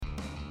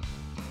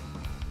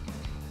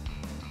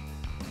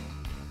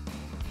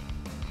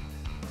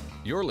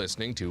You're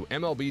listening to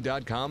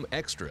MLB.com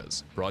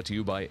Extras, brought to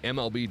you by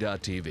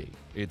MLB.tv.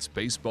 It's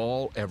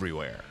baseball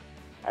everywhere.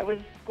 I was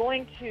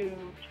going to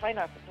try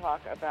not to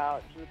talk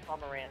about Drew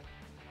Pomeranz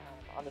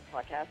on this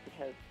podcast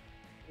because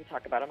we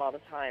talk about him all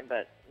the time,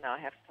 but now I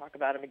have to talk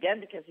about him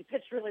again because he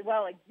pitched really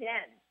well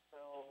again.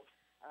 So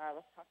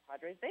let's talk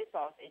Padres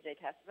baseball with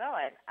AJ Cassavell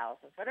and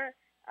Alyson Footer.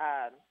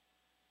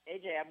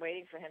 AJ, I'm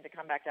waiting for him to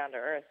come back down to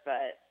earth,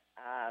 but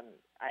I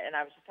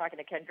was just talking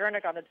to Ken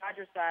Gernick on the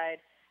Dodgers side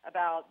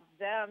about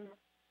them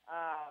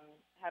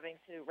having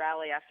to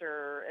rally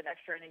after an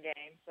extra inning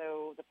game.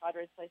 So the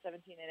Padres play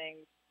 17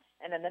 innings,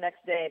 and then the next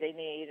day they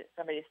need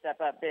somebody to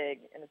step up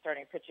big in the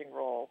starting pitching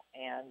role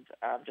and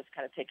just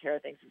kind of take care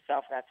of things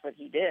himself. And that's what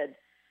he did.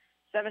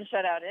 7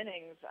 shutout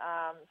innings.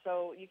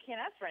 So you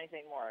can't ask for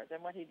anything more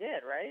than what he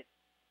did, right?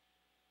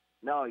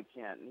 No, he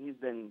can't.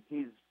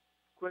 He's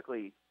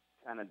quickly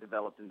kind of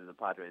developed into the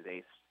Padres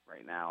ace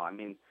right now. I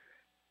mean,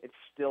 it's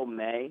still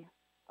May.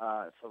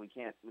 So we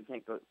can't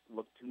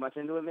look too much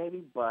into it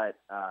maybe, but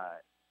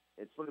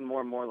it's looking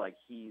more and more like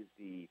he's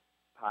the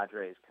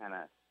Padres' kind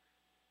of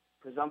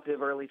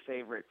presumptive early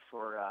favorite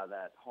for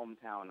that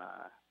hometown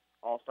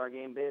All-Star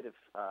game bid. If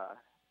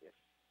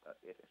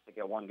they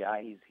get one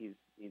guy,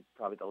 he's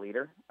probably the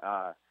leader.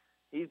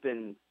 He's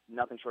been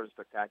nothing short of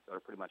spectacular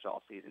pretty much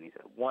all season. He's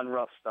had one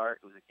rough start.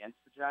 It was against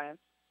the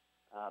Giants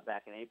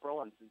back in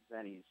April, and since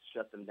then he's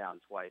shut them down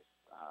twice.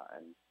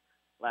 And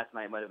last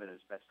night might have been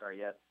his best start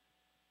yet.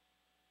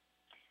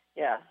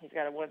 Yeah, he's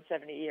got a 1.70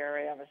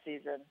 ERA on the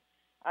season.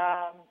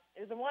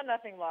 It was a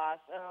 1-0 loss.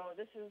 Oh,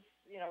 this is,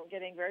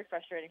 getting very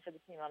frustrating for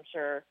the team, I'm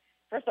sure.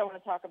 First, I want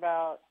to talk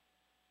about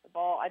the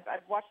ball.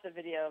 I've watched the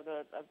video of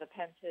the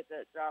Pence hit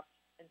that dropped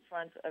in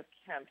front of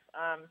Kemp.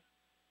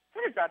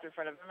 Sort of dropped in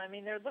front of him. I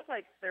mean, it looked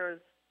like there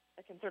was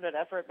a concerted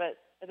effort, but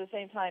at the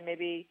same time,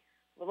 maybe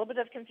a little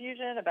bit of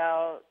confusion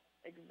about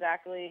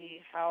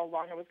exactly how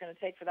long it was going to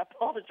take for that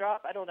ball to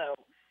drop. I don't know.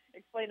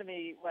 Explain to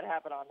me what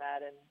happened on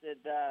that, and did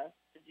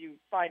you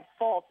find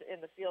fault in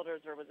the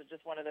fielders, or was it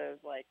just one of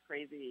those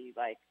crazy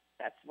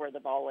that's where the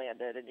ball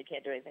landed and you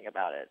can't do anything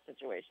about it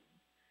situations?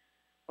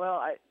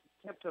 Well,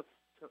 Kemp took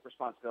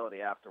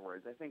responsibility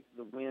afterwards. I think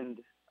the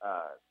wind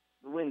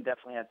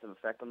definitely had some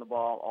effect on the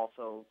ball.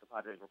 Also, the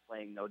Padres were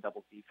playing no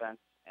double defense,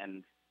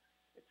 and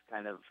it's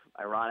kind of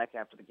ironic.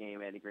 After the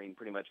game, Andy Green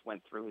pretty much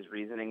went through his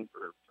reasoning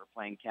for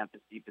playing Kemp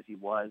as deep as he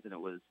was, and it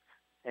was,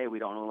 hey, we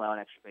don't allow an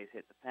extra base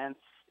hit to Pence.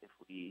 If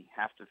we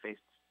have to face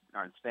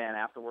Bernard Span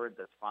afterwards,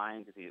 that's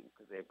fine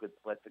because they have good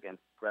splits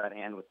against Brad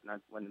Hand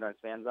when Bernard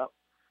Span's up.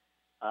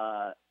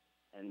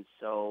 And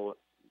so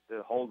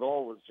the whole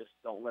goal was just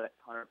don't let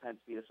Hunter Pence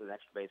beat us with an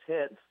extra base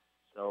hit.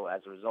 So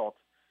as a result,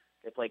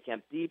 they play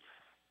Kemp deep.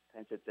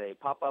 Pence hits a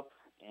pop-up,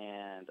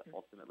 and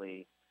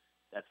ultimately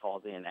that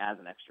falls in as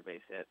an extra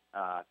base hit.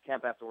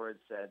 Kemp afterwards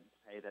said,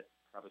 hey, that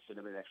probably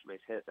shouldn't have been an extra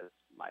base hit. That's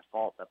my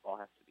fault. That ball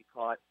has to be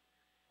caught.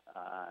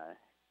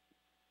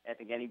 I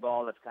think any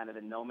ball that's kind of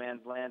in no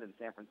man's land in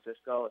San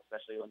Francisco,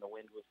 especially when the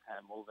wind was kind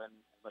of moving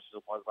as much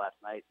as it was last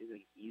night, is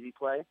an easy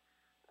play.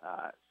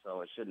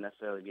 So it shouldn't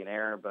necessarily be an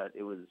error, but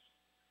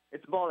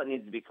it's a ball that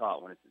needs to be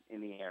caught when it's in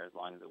the air as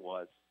long as it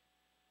was.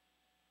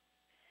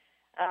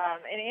 And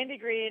Andy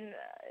Green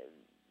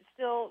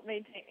still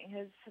maintaining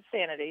his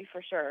sanity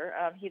for sure.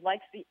 He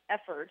likes the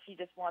effort. He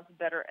just wants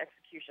better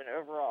execution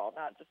overall,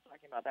 not just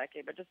talking about that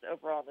game, but just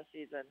overall in the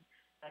season.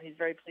 He's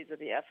very pleased with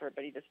the effort,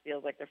 but he just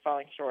feels like they're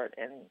falling short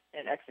in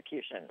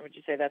execution. Would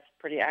you say that's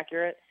pretty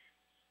accurate?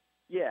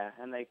 Yeah,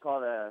 and they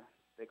called a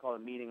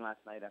meeting last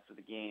night after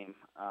the game.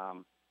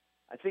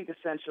 I think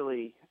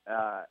essentially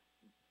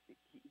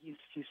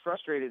he's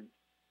frustrated,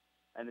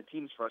 and the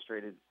team's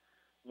frustrated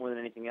more than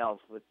anything else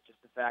with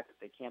just the fact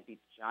that they can't beat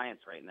the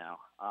Giants right now.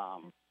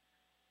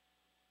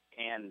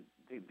 And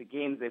the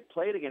games they've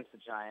played against the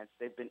Giants,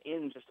 they've been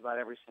in just about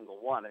every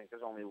single one. I think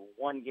there's only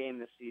one game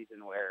this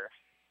season where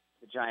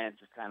the Giants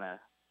have kind of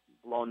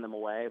blown them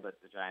away, but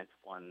the Giants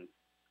won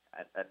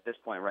at this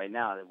point right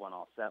now. They've won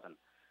all 7.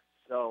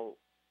 So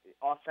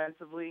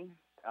offensively,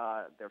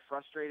 they're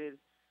frustrated.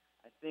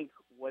 I think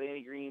what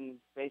Andy Green,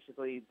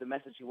 basically the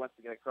message he wants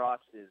to get across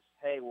is,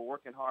 hey, we're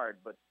working hard,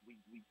 but we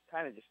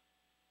kind of just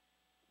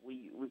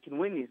we can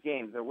win these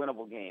games. They're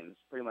winnable games,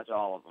 pretty much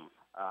all of them.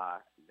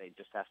 They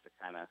just have to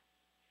kind of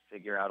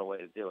figure out a way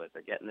to do it.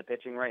 They're getting the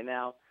pitching right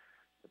now.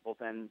 The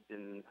bullpen's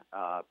been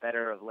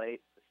better of late.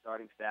 The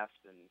starting staff's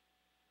been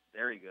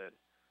very good.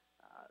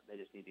 They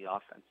just need the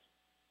offense.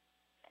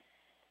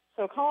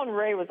 So Colin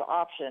Rea was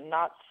optioned,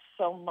 not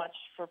so much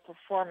for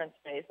performance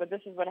base, but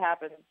this is what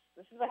happens.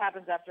 This is what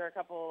happens after a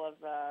couple of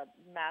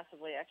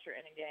massively extra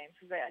inning games.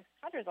 The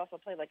Padres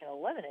also played like an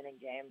 11-inning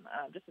game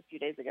just a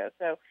few days ago,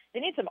 so they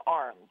need some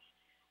arms,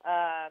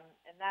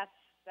 and that's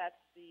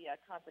the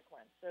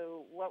consequence.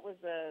 So what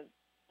was the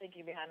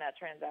thinking behind that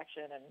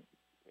transaction, and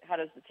how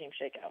does the team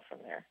shake out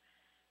from there?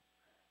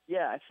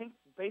 Yeah, I think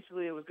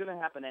basically it was going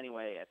to happen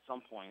anyway at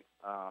some point.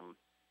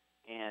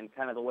 And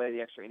kind of the way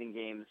the extra inning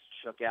games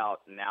shook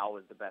out, now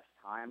is the best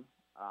time.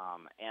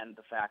 And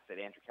the fact that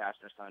Andrew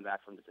Kastner's coming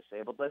back from the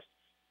disabled list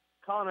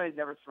Colin Rea's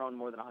never thrown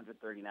more than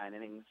 139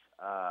 innings.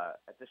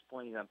 At this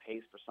point, he's on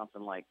pace for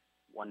something like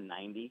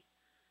 190.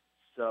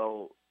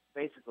 So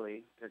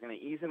basically, they're going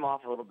to ease him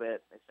off a little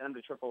bit. They send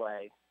him to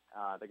AAA.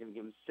 They're going to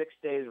give him 6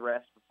 days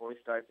rest before he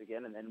starts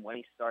again, and then when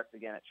he starts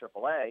again at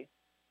AAA,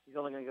 he's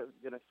only going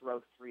to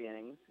throw 3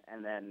 innings,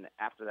 and then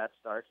after that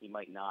start, he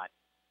might not.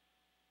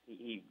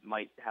 He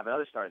might have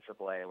another start at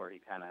AAA where he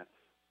kind of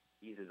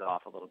eases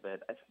off a little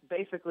bit.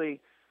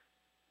 Basically,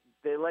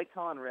 they like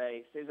Colin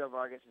Rea. Cesar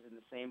Vargas is in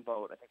the same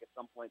boat. I think at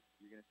some point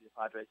you're going to see the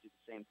Padres do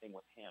the same thing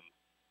with him.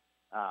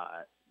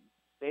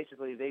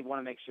 Basically, they want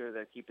to make sure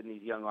they're keeping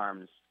these young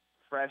arms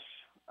fresh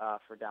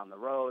for down the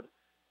road.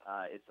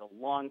 It's a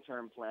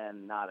long-term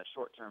plan, not a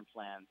short-term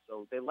plan.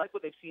 So they like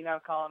what they've seen out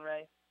of Colin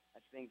Rea. I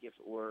think if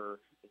the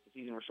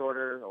season were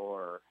shorter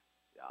or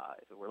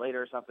if it were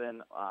later or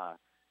something,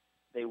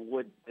 they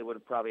would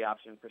have probably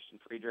optioned Christian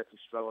Friedrich, who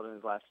struggled in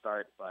his last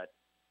start. But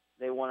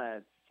they want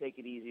to take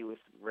it easy with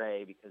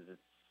Rea because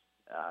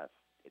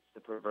it's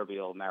the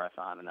proverbial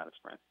marathon and not a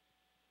sprint.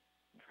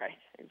 Right,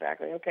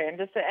 exactly. Okay, and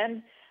just to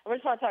end, I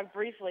just want to talk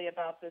briefly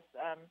about this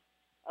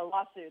a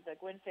lawsuit that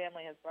Gwynn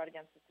family has brought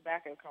against the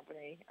tobacco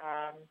company,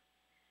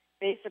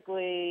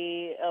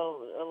 basically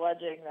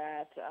alleging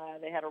that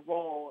they had a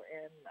role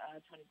in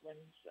Tony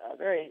Gwynn's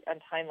very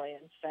untimely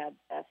and sad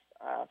death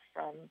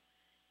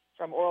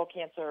from oral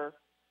cancer.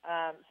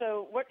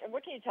 So what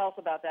can you tell us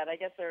about that? I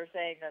guess they're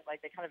saying that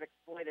they kind of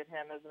exploited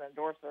him as an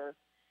endorser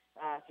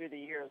through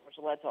the years, which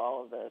led to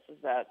all of this.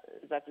 Is that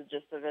the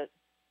gist of it?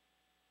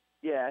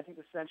 Yeah, I think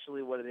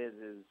essentially what it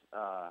is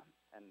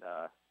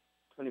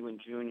Tony Gwynn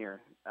Jr.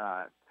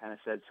 Kind of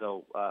said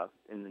so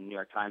in the New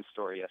York Times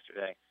story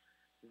yesterday,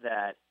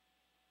 that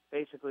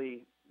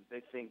basically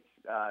they think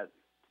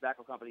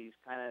tobacco companies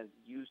kind of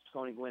used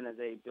Tony Gwynn as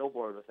a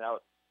billboard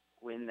without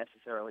Gwynn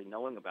necessarily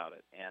knowing about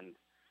it. And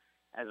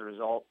as a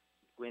result,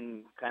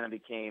 Gwynn kind of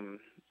became,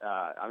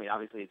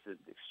 obviously it's an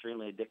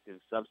extremely addictive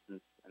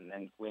substance, and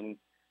then Gwynn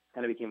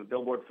kind of became a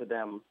billboard for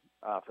them,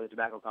 for the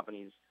tobacco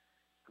companies,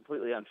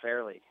 completely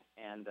unfairly.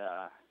 And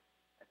I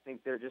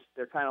think they're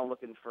kind of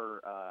looking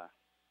for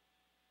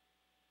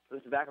the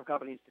tobacco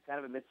companies to kind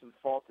of admit some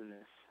fault in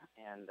this,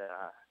 and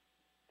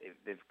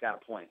they've got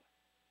a point.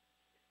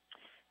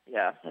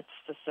 Yeah, that's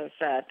just so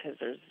sad because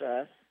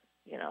there's,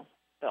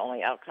 the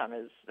only outcome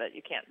is that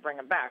you can't bring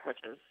them back, which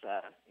is,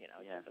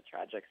 it's a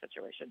tragic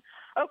situation.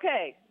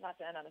 Okay, not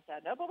to end on a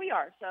sad note, but we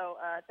are. So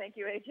thank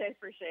you, AJ.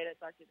 Appreciate it.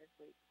 Talk to you next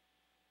week.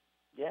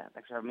 Yeah,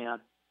 thanks for having me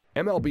on.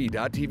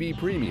 MLB.tv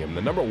Premium,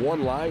 the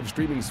 #1 live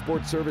streaming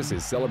sports service,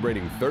 is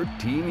celebrating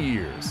 13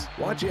 years.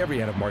 Watch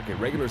every out-of-market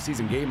regular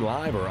season game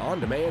live or on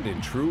demand in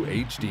true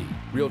HD.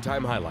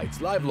 Real-time highlights,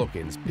 live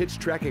look-ins, pitch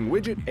tracking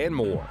widget, and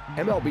more.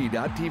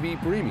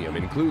 MLB.tv Premium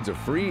includes a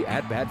free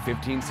At-Bat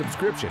 15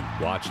 subscription.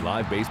 Watch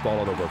live baseball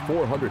on over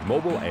 400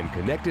 mobile and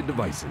connected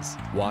devices.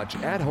 Watch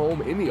at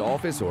home, in the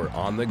office, or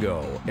on the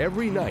go,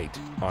 every night,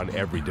 on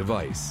every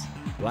device.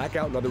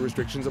 Blackout and other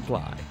restrictions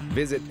apply.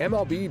 Visit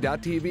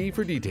MLB.tv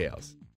for details.